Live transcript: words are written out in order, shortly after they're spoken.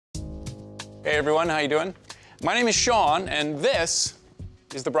Hey everyone, how you doing? My name is Sean, and this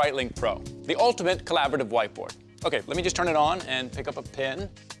is the BrightLink Pro, the ultimate collaborative whiteboard. Okay, let me just turn it on and pick up a pen.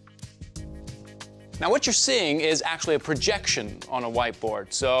 Now what you're seeing is actually a projection on a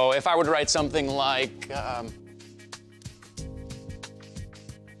whiteboard. So if I were to write something like,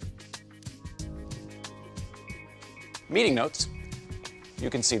 meeting notes, you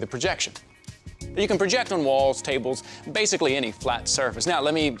can see the projection. You can project on walls, tables, basically any flat surface. Now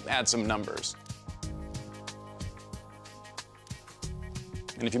let me add some numbers.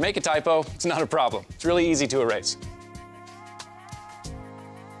 And if you make a typo, it's not a problem. It's really easy to erase.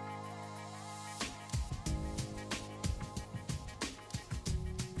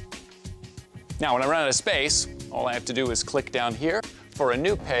 Now when I run out of space, all I have to do is click down here for a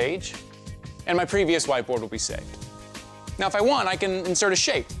new page, and my previous whiteboard will be saved. Now if I want, I can insert a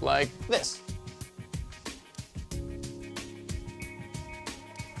shape like this.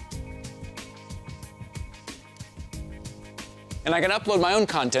 And I can upload my own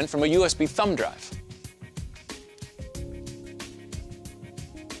content from a USB thumb drive.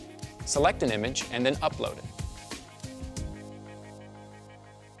 Select an image and then upload it.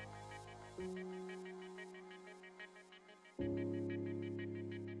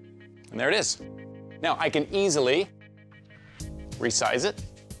 And there it is. Now I can easily resize it.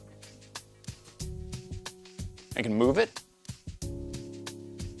 I can move it.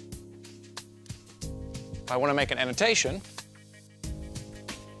 If I want to make an annotation,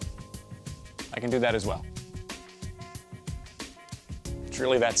 I can do that as well. It's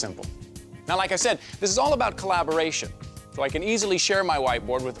really that simple. Now, like I said, this is all about collaboration. So I can easily share my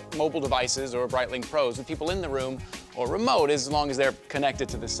whiteboard with mobile devices or BrightLink Pros with people in the room or remote as long as they're connected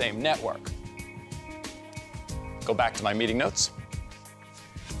to the same network. Go back to my meeting notes.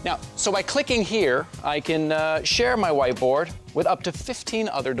 Now, so by clicking here, I can share my whiteboard with up to 15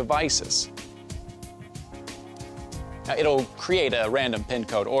 other devices. Now, it'll create a random pin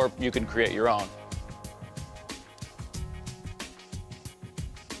code, or you can create your own.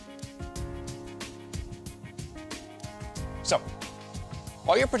 So,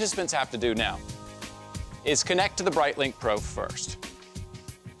 all your participants have to do now is connect to the BrightLink Pro first.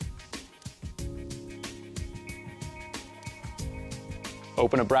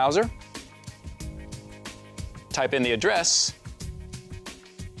 Open a browser, type in the address,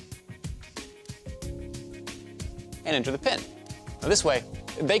 and enter the pin. Now this way,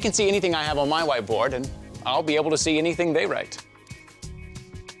 they can see anything I have on my whiteboard, and I'll be able to see anything they write.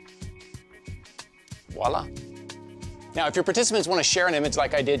 Voila. Now, if your participants want to share an image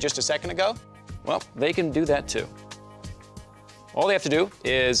like I did just a second ago, well, they can do that too. All they have to do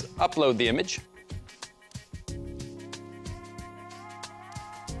is upload the image.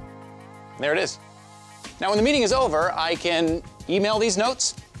 There it is. Now, when the meeting is over, I can email these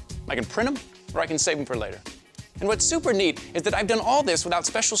notes, I can print them, or I can save them for later. And what's super neat is that I've done all this without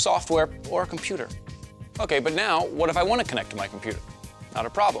special software or a computer. Okay, but now, what if I want to connect to my computer? Not a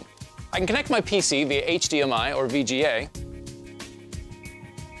problem. I can connect my PC via HDMI or VGA.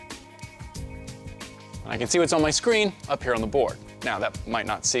 I can see what's on my screen up here on the board. Now, that might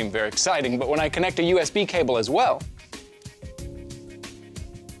not seem very exciting, but when I connect a USB cable as well,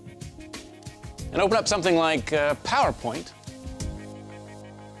 and open up something like PowerPoint,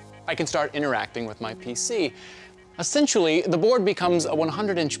 I can start interacting with my PC. Essentially, the board becomes a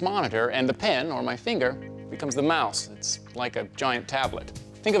 100-inch monitor, and the pen, or my finger, becomes the mouse. It's like a giant tablet.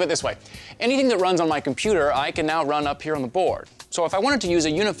 Think of it this way. Anything that runs on my computer, I can now run up here on the board. So if I wanted to use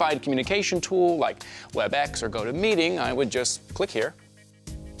a unified communication tool like WebEx or GoToMeeting, I would just click here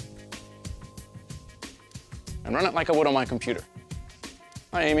and run it like I would on my computer.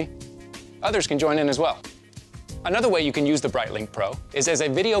 Hi, Amy. Others can join in as well. Another way you can use the BrightLink Pro is as a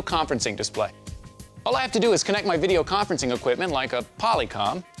video conferencing display. All I have to do is connect my video conferencing equipment like a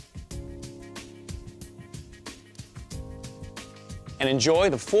Polycom and enjoy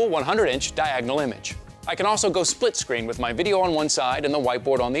the full 100-inch diagonal image. I can also go split screen with my video on one side and the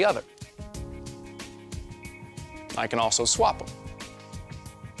whiteboard on the other. I can also swap them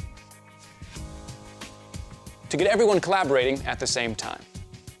to get everyone collaborating at the same time.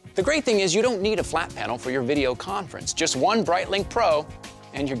 The great thing is you don't need a flat panel for your video conference. Just one BrightLink Pro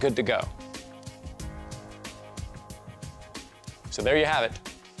and you're good to go. So there you have it,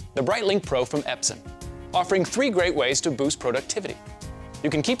 the BrightLink Pro from Epson, offering 3 great ways to boost productivity. You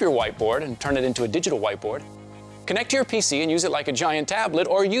can keep your whiteboard and turn it into a digital whiteboard, connect to your PC and use it like a giant tablet,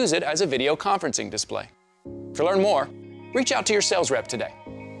 or use it as a video conferencing display. To learn more, reach out to your sales rep today.